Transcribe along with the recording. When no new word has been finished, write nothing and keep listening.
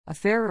A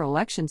fairer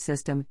election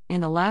system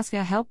in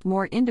Alaska helped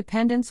more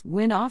independents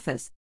win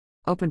office.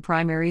 Open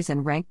primaries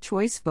and ranked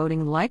choice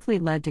voting likely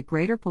led to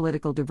greater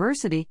political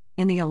diversity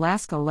in the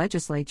Alaska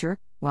Legislature,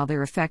 while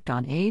their effect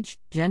on age,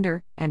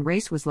 gender, and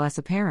race was less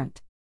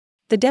apparent.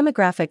 The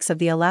demographics of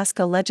the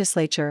Alaska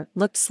Legislature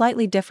looked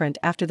slightly different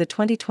after the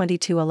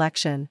 2022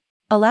 election.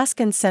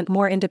 Alaskans sent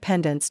more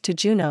independents to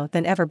Juneau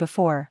than ever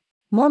before.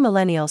 More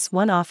millennials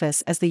won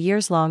office as the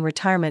years-long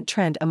retirement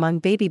trend among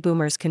baby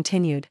boomers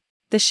continued.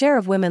 The share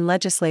of women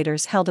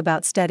legislators held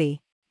about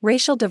steady.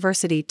 Racial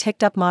diversity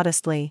ticked up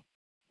modestly.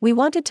 We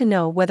wanted to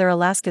know whether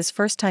Alaska's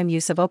first-time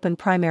use of open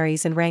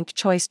primaries and ranked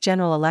choice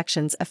general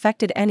elections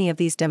affected any of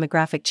these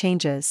demographic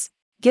changes.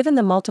 Given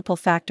the multiple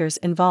factors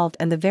involved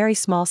and the very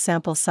small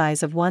sample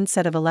size of one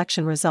set of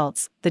election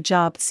results, the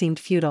job seemed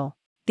futile.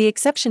 The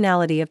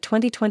exceptionality of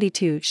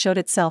 2022 showed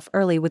itself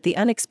early with the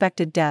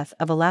unexpected death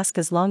of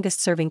Alaska's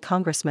longest-serving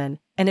Congressman,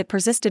 and it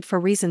persisted for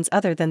reasons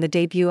other than the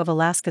debut of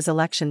Alaska's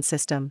election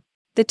system.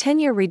 The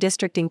 10-year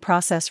redistricting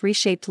process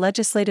reshaped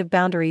legislative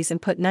boundaries and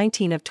put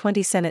 19 of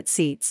 20 Senate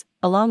seats,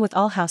 along with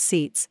all House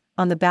seats,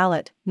 on the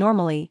ballot.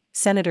 Normally,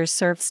 senators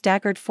serve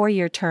staggered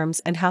 4-year terms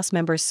and House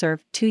members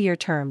serve 2-year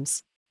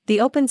terms. The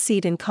open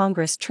seat in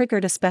Congress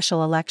triggered a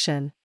special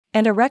election,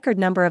 and a record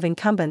number of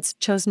incumbents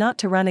chose not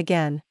to run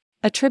again.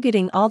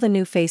 Attributing all the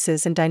new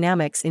faces and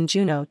dynamics in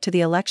Juneau to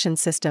the election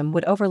system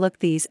would overlook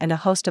these and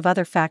a host of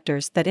other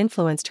factors that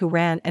influenced who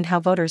ran and how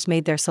voters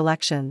made their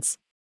selections.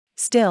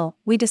 Still,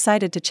 we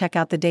decided to check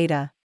out the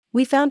data.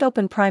 We found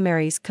open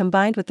primaries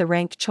combined with the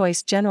ranked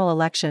choice general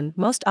election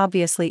most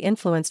obviously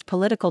influenced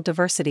political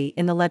diversity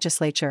in the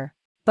legislature.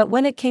 But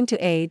when it came to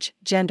age,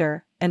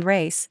 gender, and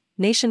race,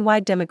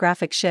 nationwide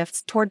demographic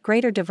shifts toward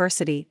greater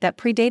diversity that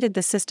predated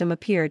the system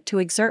appeared to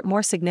exert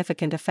more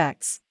significant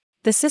effects.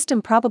 The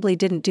system probably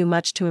didn't do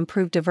much to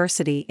improve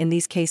diversity in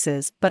these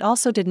cases but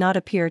also did not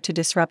appear to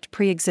disrupt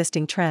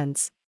pre-existing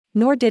trends.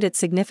 Nor did it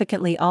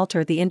significantly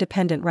alter the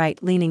independent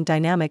right-leaning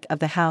dynamic of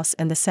the House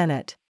and the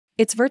Senate.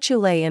 Its virtue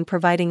lay in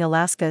providing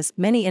Alaska's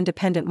many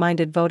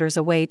independent-minded voters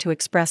a way to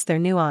express their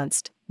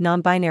nuanced,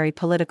 non-binary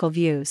political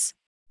views.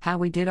 How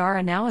we did our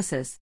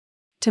analysis.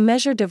 To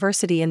measure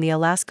diversity in the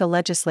Alaska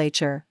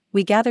Legislature,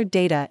 we gathered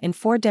data in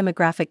 4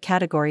 demographic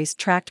categories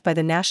tracked by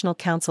the National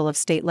Council of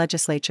State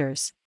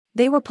Legislatures.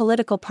 They were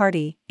political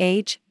party,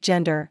 age,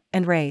 gender,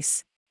 and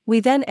race. We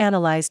then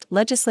analyzed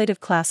legislative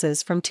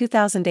classes from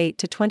 2008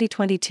 to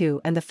 2022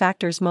 and the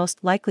factors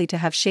most likely to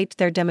have shaped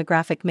their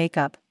demographic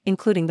makeup,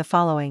 including the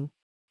following.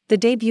 The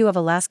debut of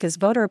Alaska's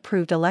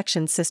voter-approved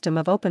election system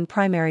of open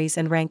primaries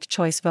and ranked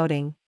choice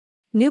voting.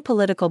 New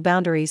political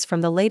boundaries from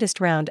the latest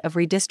round of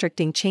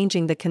redistricting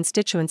changing the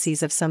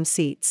constituencies of some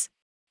seats.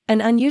 An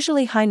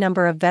unusually high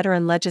number of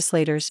veteran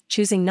legislators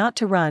choosing not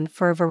to run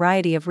for a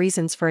variety of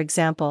reasons, for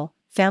example,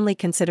 family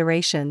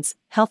considerations,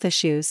 health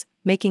issues,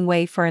 making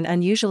way for an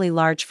unusually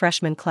large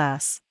freshman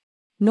class.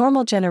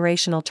 Normal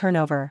generational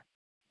turnover.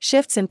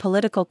 Shifts in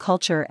political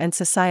culture and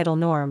societal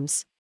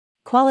norms.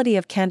 Quality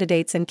of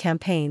candidates and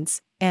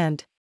campaigns,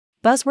 and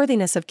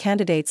buzzworthiness of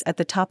candidates at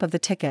the top of the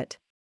ticket.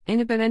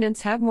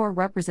 Independents have more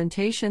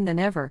representation than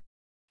ever.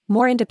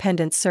 More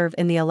independents serve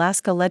in the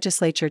Alaska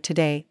Legislature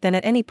today than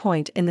at any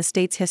point in the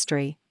state's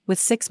history, with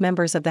 6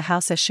 members of the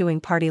House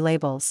eschewing party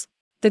labels.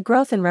 The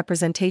growth in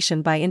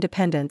representation by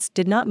independents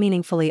did not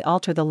meaningfully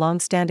alter the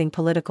long-standing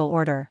political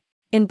order.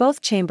 In both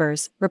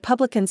chambers,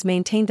 Republicans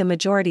maintained the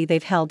majority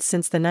they've held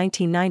since the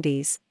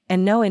 1990s,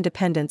 and no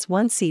independents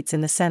won seats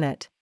in the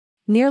Senate.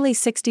 Nearly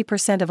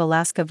 60% of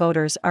Alaska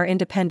voters are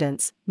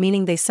independents,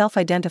 meaning they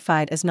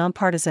self-identified as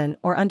nonpartisan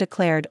or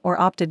undeclared or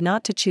opted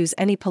not to choose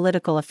any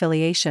political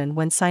affiliation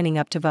when signing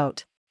up to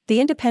vote. The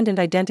independent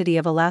identity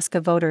of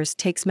Alaska voters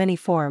takes many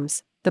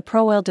forms. The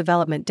pro-oil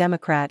development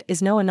Democrat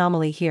is no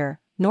anomaly here,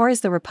 nor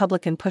is the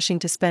Republican pushing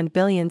to spend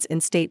billions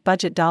in state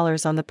budget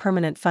dollars on the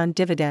Permanent Fund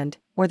Dividend,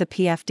 or the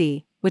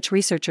PFD, which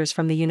researchers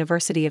from the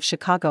University of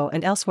Chicago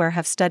and elsewhere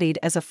have studied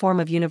as a form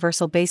of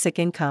universal basic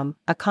income,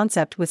 a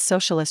concept with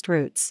socialist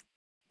roots.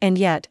 And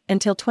yet,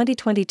 until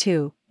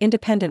 2022,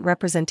 independent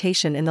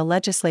representation in the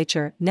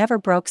legislature never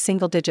broke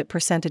single-digit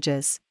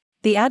percentages.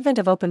 The advent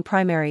of open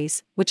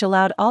primaries, which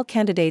allowed all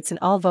candidates and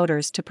all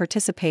voters to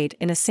participate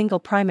in a single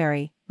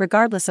primary,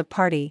 regardless of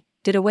party,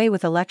 did away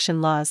with election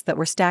laws that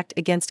were stacked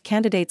against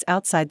candidates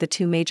outside the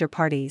 2 major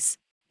parties.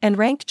 And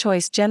ranked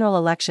choice general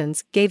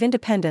elections gave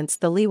independents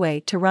the leeway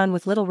to run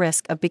with little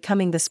risk of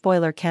becoming the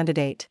spoiler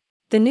candidate.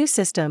 The new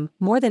system,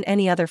 more than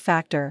any other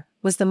factor,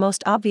 was the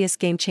most obvious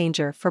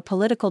game-changer for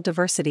political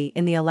diversity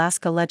in the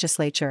Alaska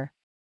Legislature.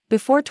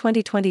 Before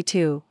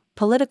 2022,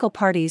 political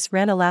parties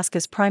ran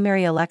Alaska's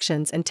primary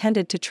elections and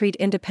tended to treat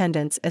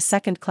independents as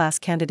second-class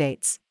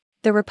candidates.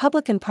 The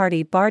Republican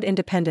Party barred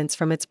independents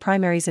from its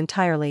primaries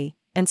entirely,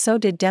 and so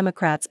did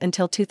Democrats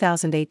until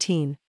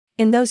 2018.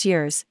 In those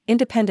years,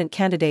 independent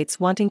candidates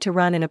wanting to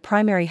run in a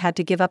primary had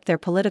to give up their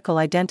political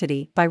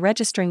identity by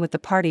registering with the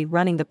party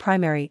running the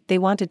primary they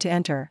wanted to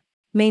enter.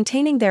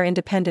 Maintaining their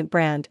independent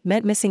brand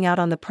meant missing out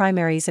on the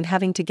primaries and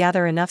having to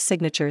gather enough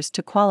signatures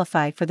to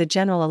qualify for the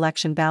general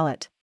election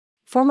ballot.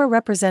 Former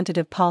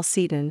Representative Paul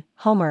Seaton,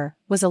 Homer,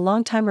 was a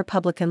longtime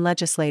Republican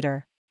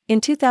legislator. In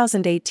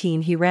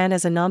 2018 he ran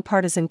as a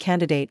nonpartisan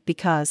candidate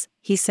because,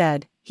 he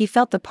said, he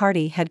felt the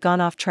party had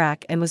gone off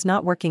track and was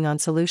not working on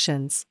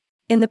solutions.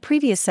 In the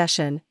previous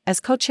session, as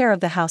co-chair of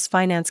the House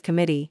Finance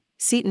Committee,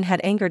 Seaton had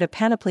angered a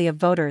panoply of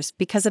voters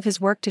because of his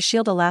work to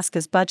shield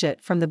Alaska's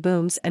budget from the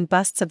booms and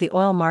busts of the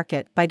oil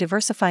market by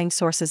diversifying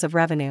sources of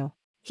revenue.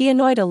 He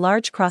annoyed a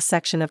large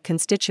cross-section of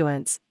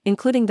constituents,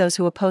 including those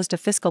who opposed a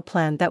fiscal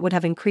plan that would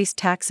have increased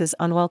taxes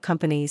on oil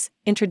companies,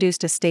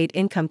 introduced a state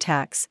income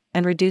tax,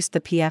 and reduced the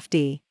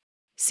PFD.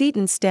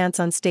 Seaton's stance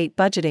on state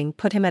budgeting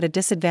put him at a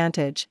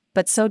disadvantage,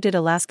 but so did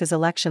Alaska's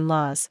election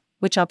laws,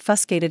 which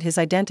obfuscated his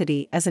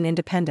identity as an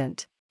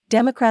independent.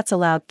 Democrats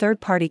allowed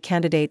third-party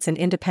candidates and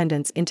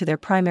independents into their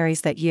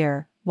primaries that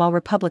year, while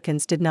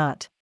Republicans did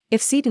not.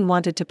 If Seaton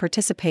wanted to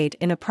participate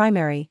in a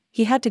primary,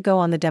 he had to go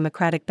on the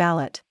Democratic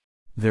ballot.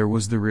 There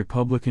was the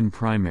Republican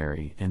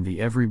primary and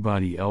the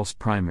everybody else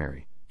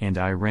primary, and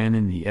I ran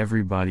in the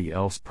everybody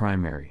else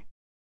primary,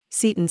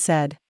 Seaton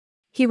said.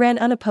 He ran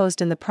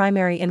unopposed in the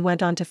primary and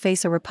went on to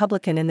face a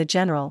Republican in the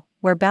general,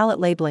 where ballot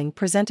labeling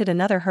presented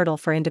another hurdle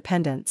for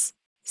independents.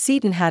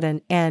 Seaton had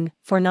an N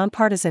for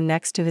nonpartisan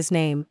next to his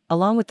name,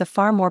 along with the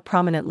far more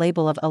prominent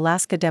label of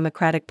Alaska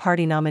Democratic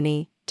Party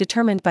nominee,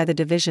 determined by the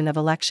Division of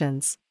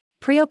Elections.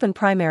 Pre-open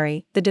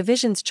primary, the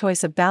division's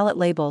choice of ballot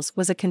labels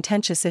was a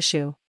contentious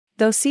issue.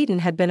 Though Seaton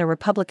had been a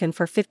Republican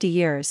for 50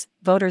 years,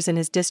 voters in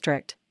his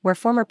district, where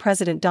former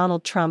President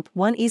Donald Trump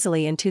won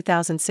easily in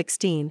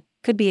 2016,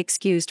 could be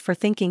excused for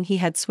thinking he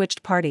had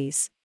switched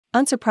parties.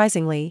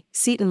 Unsurprisingly,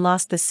 Seaton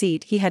lost the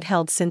seat he had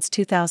held since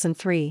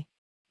 2003.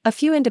 A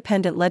few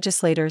independent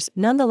legislators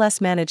nonetheless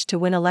managed to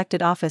win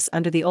elected office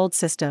under the old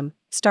system,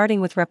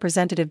 starting with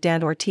Representative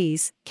Dan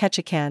Ortiz,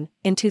 Ketchikan,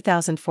 in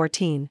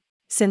 2014.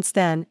 Since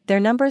then, their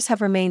numbers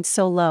have remained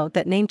so low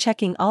that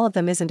name-checking all of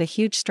them isn't a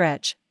huge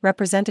stretch.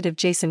 Representative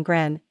Jason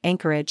Grenn,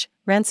 Anchorage,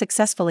 ran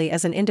successfully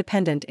as an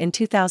independent in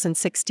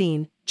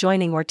 2016,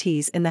 joining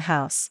Ortiz in the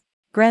House.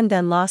 Grenn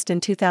then lost in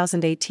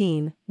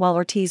 2018, while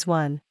Ortiz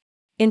won.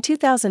 In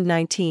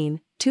 2019,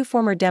 two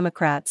former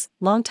Democrats,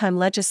 longtime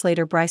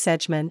legislator Bryce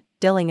Edgman,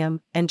 Dillingham,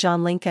 and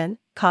John Lincoln,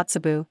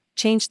 Kotzebue,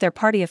 changed their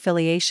party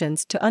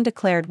affiliations to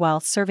undeclared while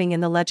serving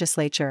in the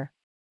legislature.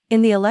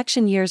 In the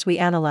election years we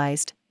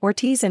analyzed,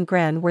 Ortiz and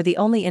Grenn were the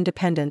only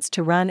independents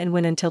to run and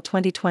win until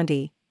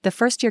 2020. The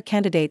first-year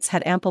candidates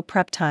had ample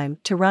prep time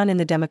to run in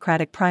the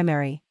Democratic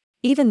primary.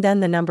 Even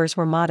then the numbers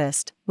were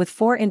modest, with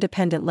 4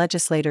 independent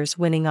legislators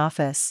winning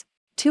office.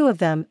 2 of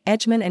them,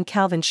 Edgman and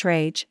Calvin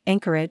Schrage,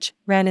 Anchorage,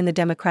 ran in the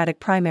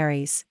Democratic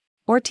primaries.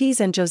 Ortiz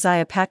and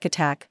Josiah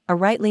Pacatak, a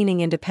right-leaning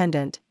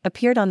independent,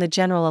 appeared on the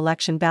general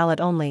election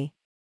ballot only.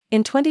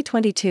 In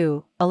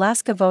 2022,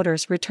 Alaska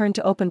voters returned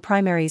to open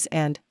primaries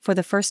and, for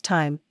the first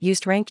time,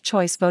 used ranked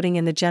choice voting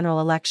in the general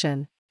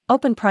election.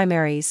 Open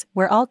primaries,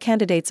 where all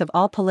candidates of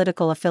all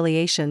political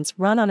affiliations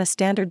run on a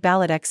standard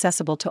ballot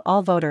accessible to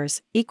all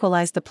voters,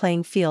 equalized the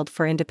playing field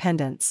for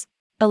independents.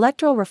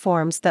 Electoral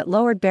reforms that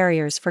lowered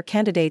barriers for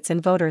candidates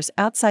and voters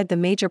outside the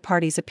major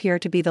parties appear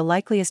to be the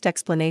likeliest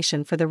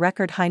explanation for the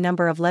record high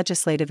number of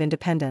legislative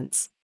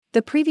independents.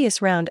 The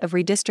previous round of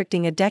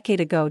redistricting a decade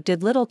ago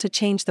did little to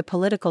change the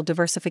political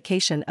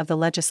diversification of the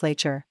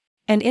legislature.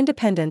 And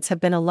independents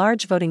have been a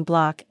large voting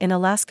bloc in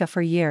Alaska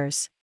for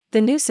years. The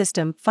new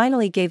system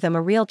finally gave them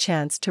a real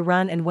chance to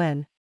run and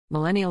win.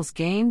 Millennials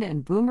gained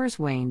and boomers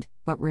waned,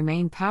 but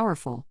remain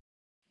powerful.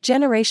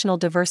 Generational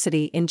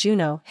diversity in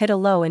Juneau hit a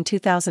low in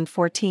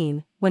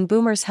 2014, when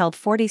boomers held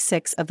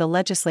 46 of the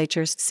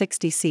legislature's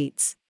 60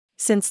 seats.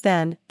 Since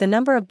then, the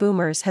number of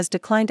boomers has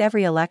declined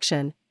every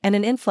election, and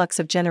an influx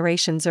of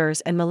Generation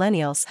Zers and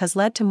Millennials has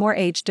led to more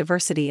age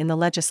diversity in the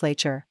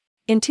legislature.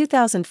 In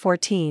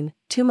 2014,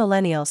 2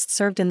 Millennials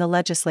served in the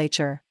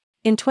legislature.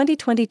 In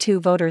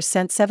 2022, voters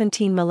sent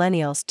 17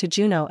 Millennials to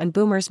Juneau, and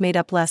boomers made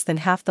up less than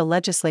half the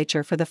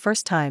legislature for the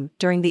first time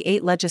during the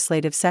 8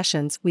 legislative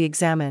sessions we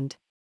examined.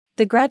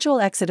 The gradual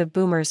exit of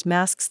boomers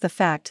masks the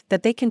fact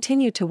that they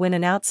continue to win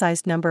an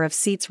outsized number of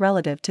seats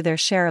relative to their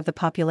share of the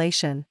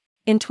population.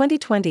 In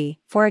 2020,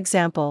 for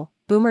example,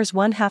 boomers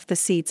won half the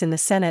seats in the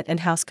Senate and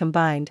House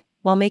combined,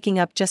 while making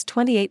up just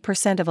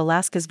 28% of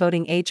Alaska's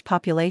voting age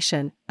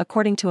population,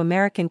 according to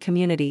American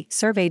Community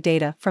Survey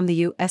data from the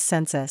U.S.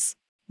 Census.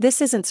 This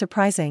isn't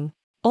surprising.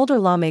 Older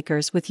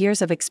lawmakers with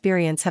years of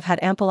experience have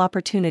had ample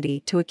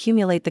opportunity to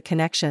accumulate the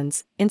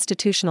connections,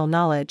 institutional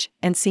knowledge,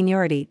 and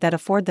seniority that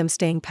afford them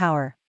staying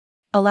power.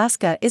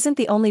 Alaska isn't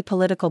the only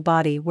political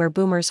body where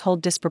boomers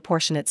hold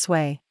disproportionate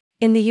sway.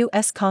 In the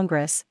U.S.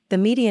 Congress, the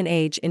median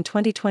age in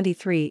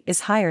 2023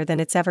 is higher than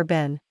it's ever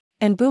been.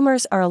 And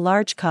boomers are a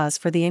large cause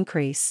for the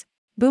increase.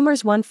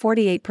 Boomers won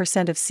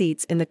 48% of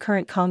seats in the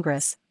current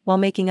Congress, while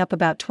making up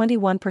about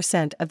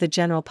 21% of the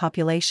general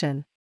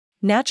population.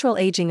 Natural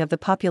aging of the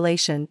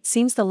population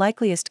seems the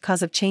likeliest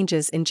cause of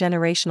changes in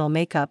generational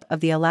makeup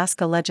of the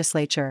Alaska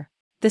Legislature.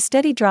 The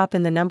steady drop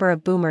in the number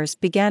of boomers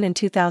began in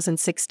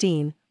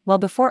 2016, while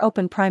before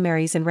open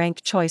primaries and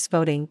ranked choice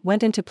voting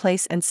went into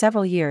place and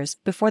several years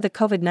before the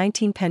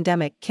COVID-19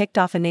 pandemic kicked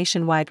off a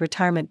nationwide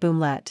retirement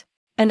boomlet.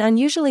 An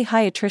unusually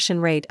high attrition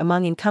rate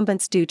among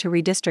incumbents due to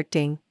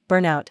redistricting,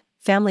 burnout,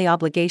 family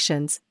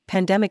obligations,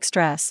 pandemic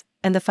stress,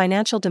 and the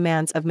financial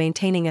demands of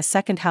maintaining a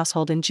second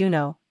household in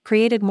Juneau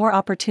created more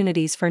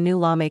opportunities for new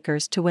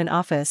lawmakers to win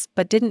office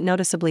but didn't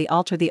noticeably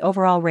alter the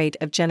overall rate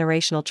of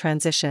generational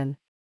transition.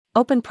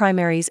 Open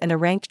primaries and a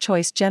ranked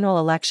choice general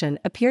election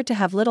appeared to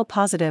have little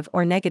positive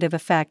or negative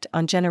effect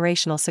on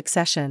generational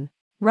succession.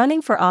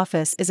 Running for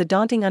office is a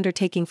daunting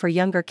undertaking for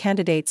younger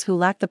candidates who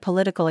lack the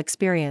political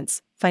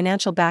experience,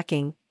 financial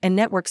backing, and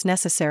networks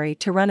necessary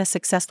to run a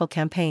successful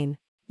campaign.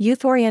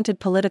 Youth-oriented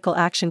political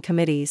action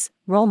committees,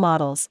 role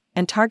models,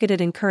 and targeted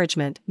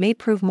encouragement may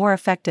prove more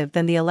effective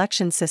than the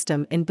election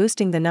system in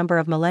boosting the number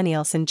of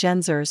Millennials and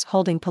Gen Zers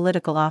holding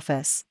political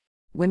office.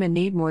 Women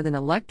need more than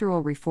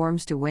electoral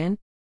reforms to win.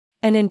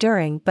 An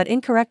enduring but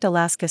incorrect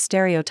Alaska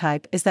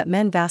stereotype is that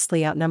men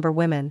vastly outnumber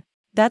women.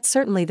 That's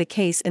certainly the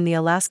case in the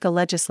Alaska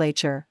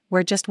Legislature,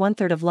 where just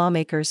 1/3 of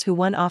lawmakers who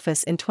won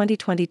office in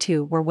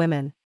 2022 were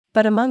women.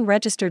 But among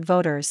registered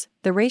voters,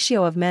 the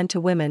ratio of men to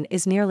women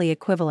is nearly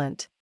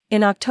equivalent.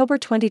 In October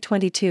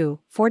 2022,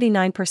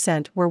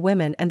 49% were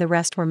women and the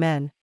rest were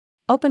men.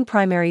 Open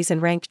primaries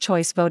and ranked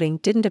choice voting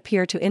didn't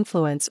appear to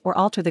influence or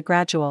alter the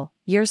gradual,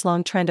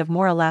 years-long trend of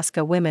more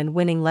Alaska women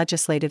winning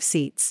legislative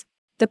seats.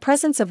 The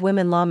presence of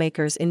women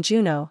lawmakers in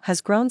Juneau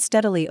has grown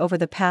steadily over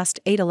the past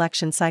 8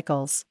 election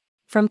cycles.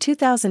 From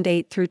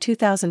 2008 through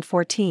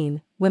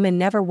 2014, women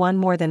never won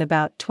more than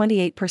about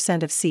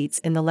 28% of seats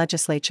in the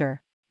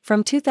legislature.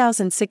 From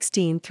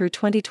 2016 through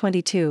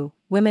 2022,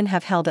 women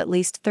have held at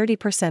least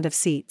 30% of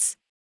seats.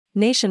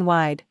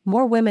 Nationwide,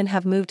 more women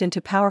have moved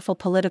into powerful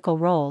political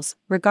roles,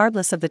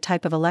 regardless of the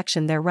type of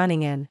election they're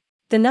running in.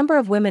 The number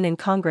of women in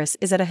Congress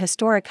is at a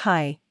historic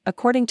high,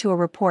 according to a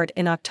report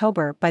in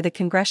October by the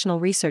Congressional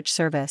Research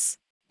Service.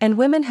 And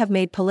women have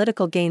made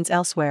political gains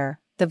elsewhere: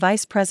 the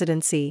vice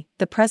presidency,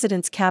 the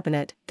president's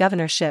cabinet,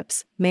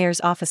 governorships,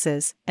 mayor's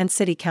offices, and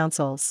city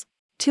councils.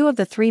 2 of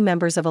the 3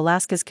 members of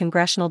Alaska's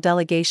congressional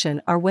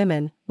delegation are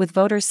women, with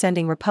voters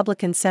sending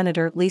Republican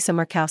Senator Lisa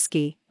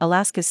Murkowski,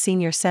 Alaska's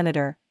senior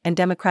senator, and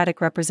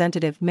Democratic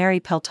Representative Mary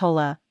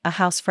Peltola, a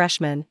House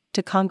freshman,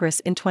 to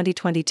Congress in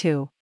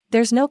 2022.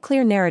 There's no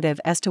clear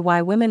narrative as to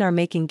why women are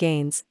making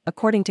gains,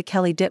 according to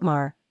Kelly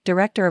Dittmar,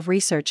 Director of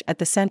Research at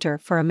the Center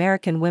for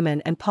American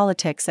Women and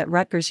Politics at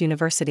Rutgers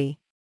University.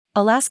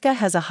 Alaska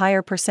has a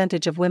higher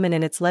percentage of women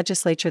in its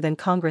legislature than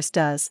Congress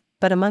does,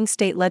 but among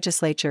state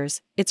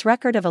legislatures, its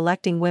record of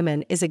electing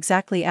women is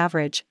exactly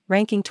average,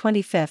 ranking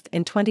 25th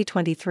in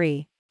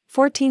 2023.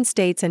 14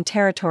 states and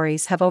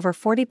territories have over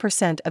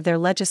 40% of their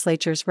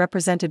legislatures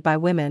represented by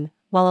women,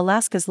 while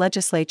Alaska's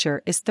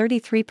legislature is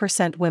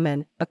 33%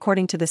 women,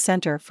 according to the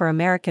Center for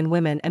American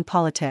Women and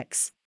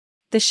Politics.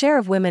 The share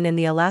of women in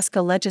the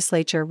Alaska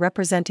legislature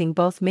representing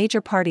both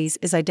major parties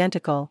is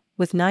identical,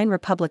 with 9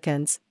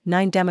 Republicans,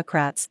 9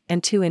 Democrats,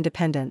 and 2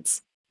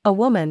 independents. A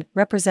woman,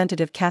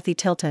 Representative Kathy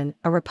Tilton,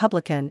 a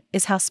Republican,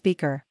 is House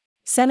Speaker.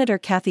 Senator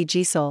Kathy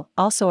Giessel,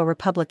 also a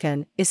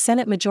Republican, is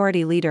Senate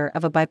Majority Leader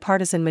of a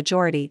bipartisan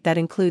majority that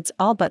includes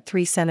all but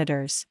 3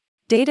 senators.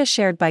 Data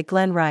shared by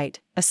Glenn Wright,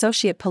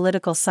 Associate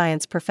Political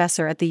Science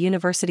Professor at the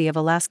University of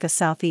Alaska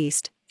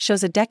Southeast,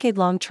 shows a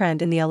decade-long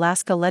trend in the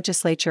Alaska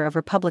legislature of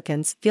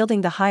Republicans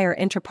fielding the higher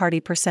inter-party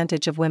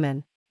percentage of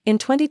women. In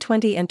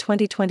 2020 and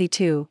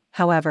 2022,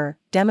 however,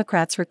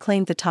 Democrats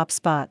reclaimed the top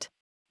spot.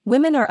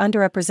 Women are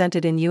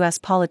underrepresented in U.S.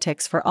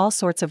 politics for all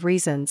sorts of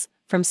reasons,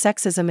 from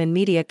sexism in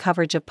media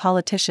coverage of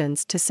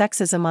politicians to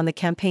sexism on the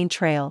campaign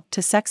trail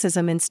to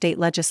sexism in state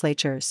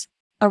legislatures.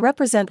 A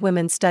Represent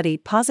Women study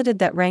posited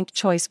that ranked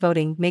choice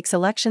voting makes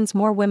elections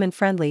more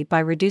women-friendly by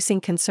reducing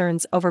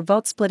concerns over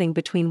vote splitting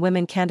between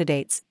women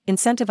candidates,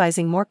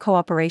 incentivizing more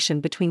cooperation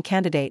between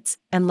candidates,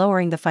 and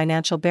lowering the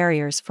financial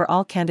barriers for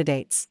all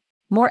candidates.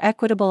 More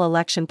equitable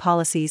election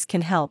policies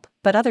can help,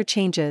 but other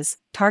changes,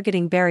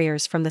 targeting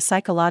barriers from the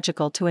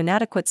psychological to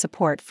inadequate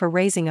support for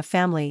raising a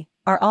family,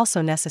 are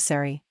also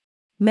necessary.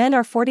 Men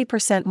are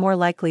 40% more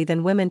likely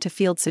than women to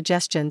field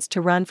suggestions to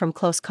run from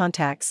close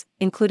contacts,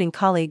 including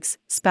colleagues,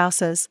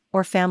 spouses,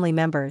 or family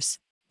members.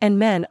 And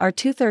men are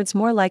 2/3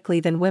 more likely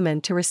than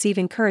women to receive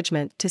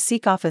encouragement to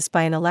seek office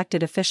by an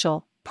elected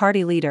official,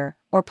 party leader,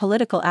 or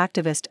political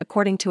activist,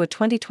 according to a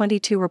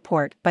 2022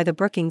 report by the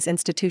Brookings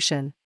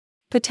Institution.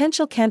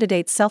 Potential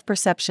candidates'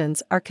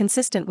 self-perceptions are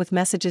consistent with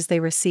messages they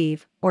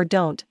receive, or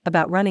don't,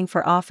 about running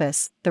for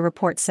office, the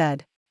report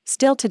said.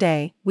 Still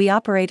today, we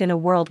operate in a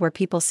world where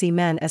people see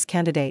men as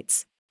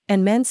candidates.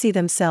 And men see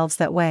themselves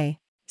that way.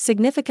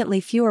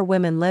 Significantly fewer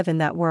women live in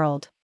that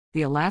world.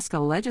 The Alaska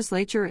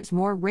legislature is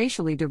more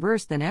racially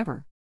diverse than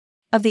ever.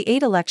 Of the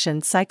 8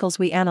 election cycles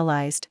we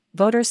analyzed,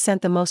 voters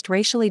sent the most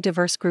racially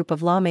diverse group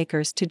of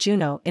lawmakers to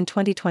Juneau in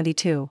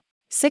 2022.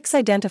 6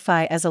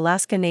 identify as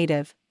Alaska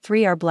Native,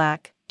 3 are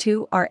Black,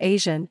 2 are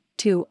Asian,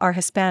 2 are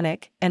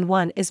Hispanic, and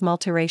 1 is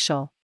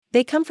multiracial.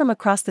 They come from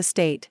across the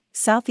state: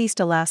 Southeast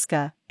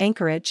Alaska,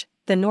 Anchorage,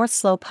 the North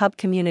Slope hub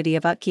community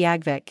of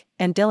Utqiagvik,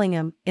 and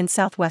Dillingham, in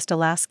southwest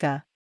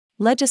Alaska.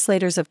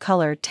 Legislators of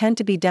color tend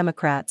to be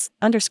Democrats,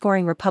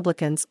 underscoring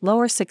Republicans'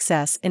 lower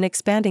success in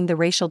expanding the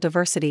racial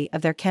diversity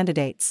of their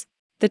candidates.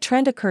 The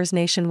trend occurs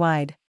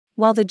nationwide.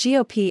 While the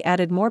GOP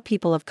added more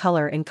people of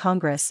color in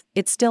Congress,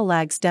 it still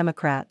lags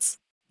Democrats.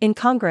 In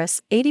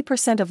Congress,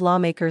 80% of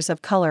lawmakers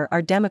of color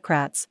are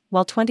Democrats,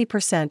 while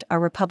 20% are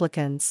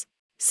Republicans.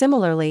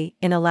 Similarly,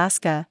 in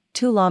Alaska,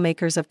 2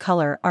 lawmakers of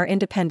color are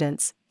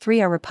independents,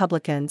 3 are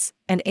Republicans,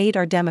 and 8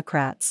 are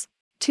Democrats.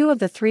 2 of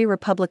the 3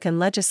 Republican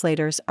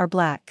legislators are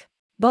black.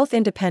 Both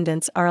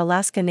independents are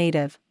Alaska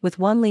Native, with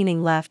one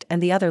leaning left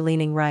and the other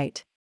leaning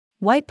right.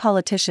 White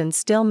politicians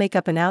still make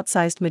up an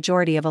outsized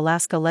majority of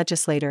Alaska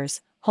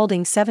legislators,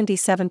 holding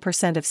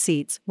 77% of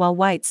seats, while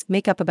whites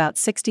make up about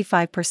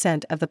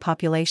 65% of the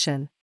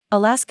population.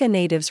 Alaska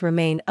Natives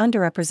remain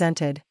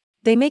underrepresented.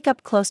 They make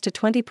up close to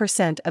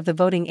 20% of the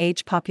voting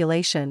age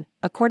population,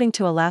 according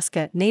to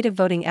Alaska Native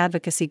voting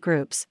advocacy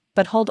groups,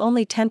 but hold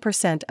only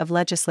 10% of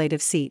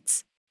legislative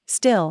seats.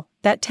 Still,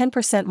 that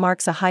 10%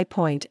 marks a high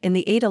point in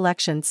the 8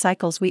 election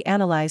cycles we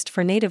analyzed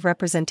for Native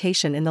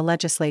representation in the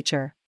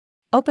legislature.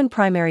 Open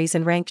primaries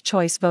and ranked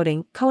choice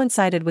voting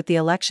coincided with the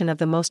election of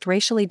the most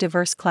racially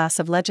diverse class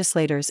of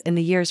legislators in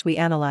the years we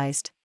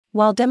analyzed.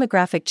 While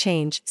demographic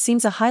change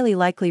seems a highly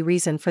likely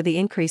reason for the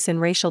increase in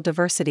racial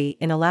diversity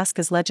in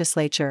Alaska's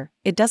legislature,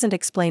 it doesn't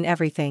explain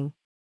everything.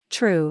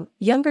 True,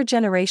 younger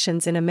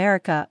generations in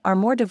America are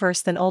more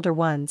diverse than older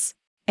ones.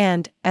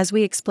 And, as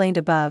we explained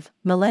above,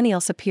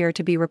 millennials appear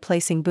to be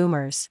replacing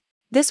boomers.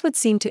 This would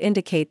seem to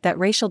indicate that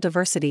racial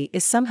diversity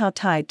is somehow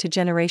tied to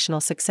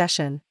generational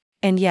succession.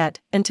 And yet,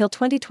 until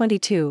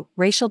 2022,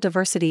 racial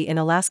diversity in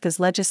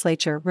Alaska's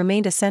legislature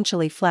remained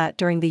essentially flat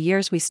during the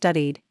years we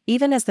studied,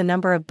 even as the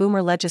number of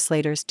boomer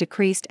legislators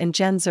decreased and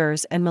Gen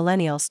Zers and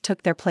millennials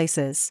took their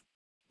places.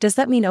 Does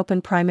that mean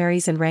open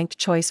primaries and ranked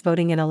choice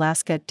voting in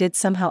Alaska did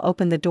somehow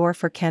open the door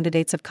for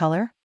candidates of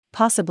color?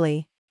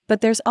 Possibly.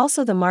 But there's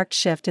also the marked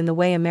shift in the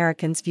way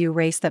Americans view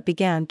race that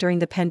began during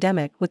the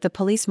pandemic with the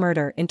police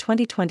murder in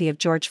 2020 of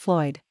George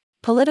Floyd.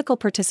 Political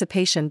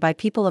participation by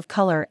people of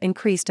color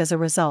increased as a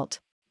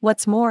result.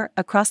 What's more,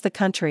 across the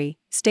country,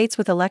 states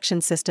with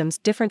election systems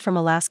different from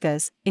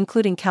Alaska's,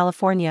 including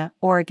California,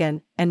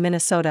 Oregon, and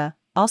Minnesota,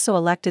 also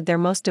elected their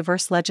most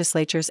diverse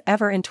legislatures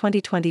ever in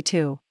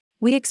 2022.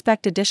 We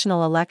expect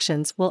additional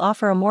elections will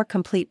offer a more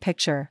complete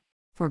picture.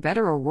 For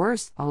better or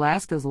worse,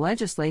 Alaska's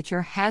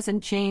legislature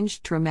hasn't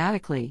changed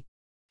dramatically.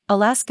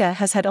 Alaska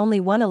has had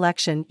only one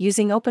election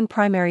using open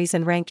primaries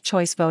and ranked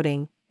choice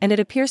voting, and it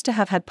appears to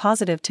have had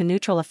positive to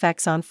neutral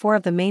effects on 4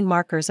 of the main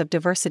markers of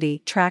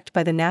diversity tracked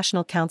by the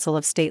National Council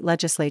of State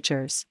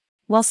Legislatures.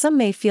 While some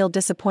may feel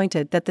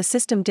disappointed that the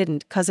system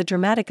didn't cause a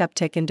dramatic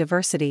uptick in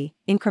diversity,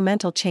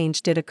 incremental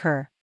change did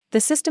occur. The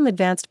system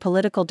advanced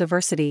political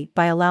diversity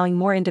by allowing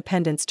more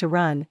independents to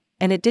run,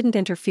 and it didn't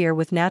interfere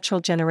with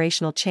natural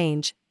generational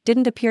change,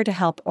 didn't appear to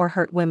help or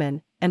hurt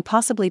women, and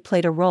possibly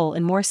played a role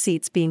in more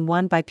seats being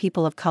won by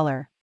people of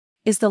color.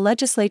 Is the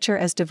legislature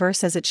as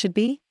diverse as it should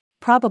be?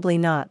 Probably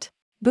not.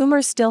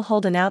 Boomers still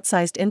hold an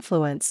outsized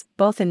influence,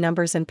 both in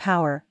numbers and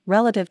power,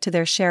 relative to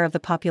their share of the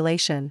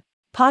population.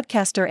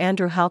 Podcaster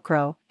Andrew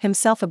Halcrow,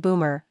 himself a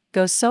boomer,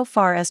 goes so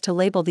far as to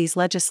label these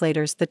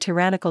legislators the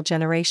tyrannical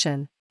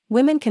generation.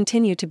 Women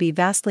continue to be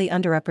vastly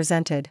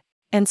underrepresented,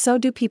 and so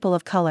do people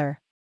of color.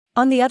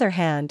 On the other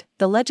hand,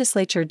 the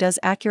legislature does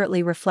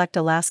accurately reflect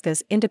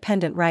Alaska's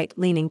independent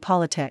right-leaning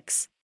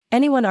politics.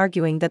 Anyone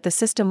arguing that the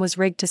system was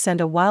rigged to send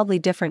a wildly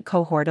different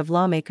cohort of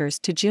lawmakers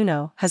to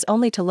Juneau has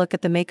only to look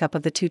at the makeup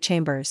of the 2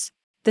 chambers.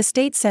 The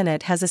state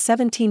Senate has a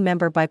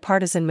 17-member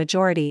bipartisan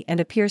majority and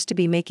appears to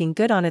be making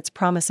good on its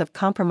promise of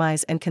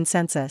compromise and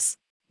consensus.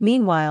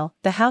 Meanwhile,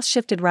 the House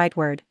shifted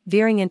rightward,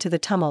 veering into the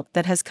tumult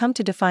that has come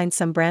to define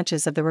some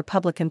branches of the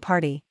Republican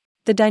Party.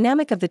 The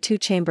dynamic of the 2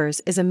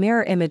 chambers is a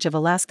mirror image of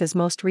Alaska's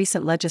most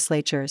recent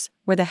legislatures,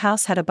 where the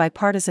House had a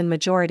bipartisan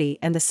majority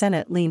and the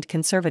Senate leaned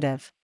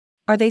conservative.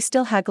 Are they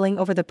still haggling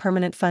over the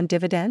Permanent Fund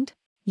Dividend?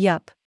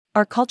 Yup.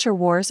 Are culture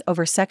wars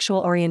over sexual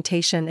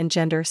orientation and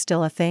gender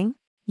still a thing?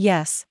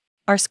 Yes.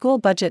 Are school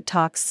budget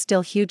talks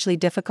still hugely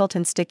difficult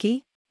and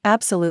sticky?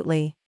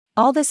 Absolutely.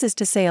 All this is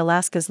to say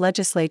Alaska's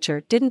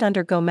legislature didn't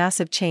undergo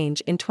massive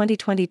change in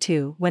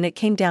 2022 when it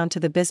came down to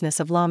the business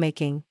of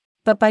lawmaking.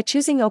 But by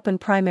choosing open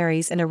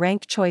primaries and a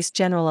ranked choice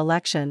general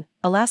election,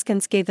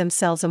 Alaskans gave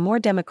themselves a more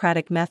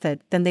democratic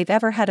method than they've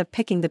ever had of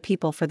picking the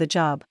people for the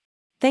job.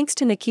 Thanks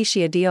to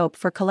Nikishia Diop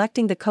for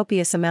collecting the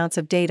copious amounts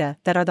of data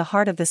that are the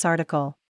heart of this article.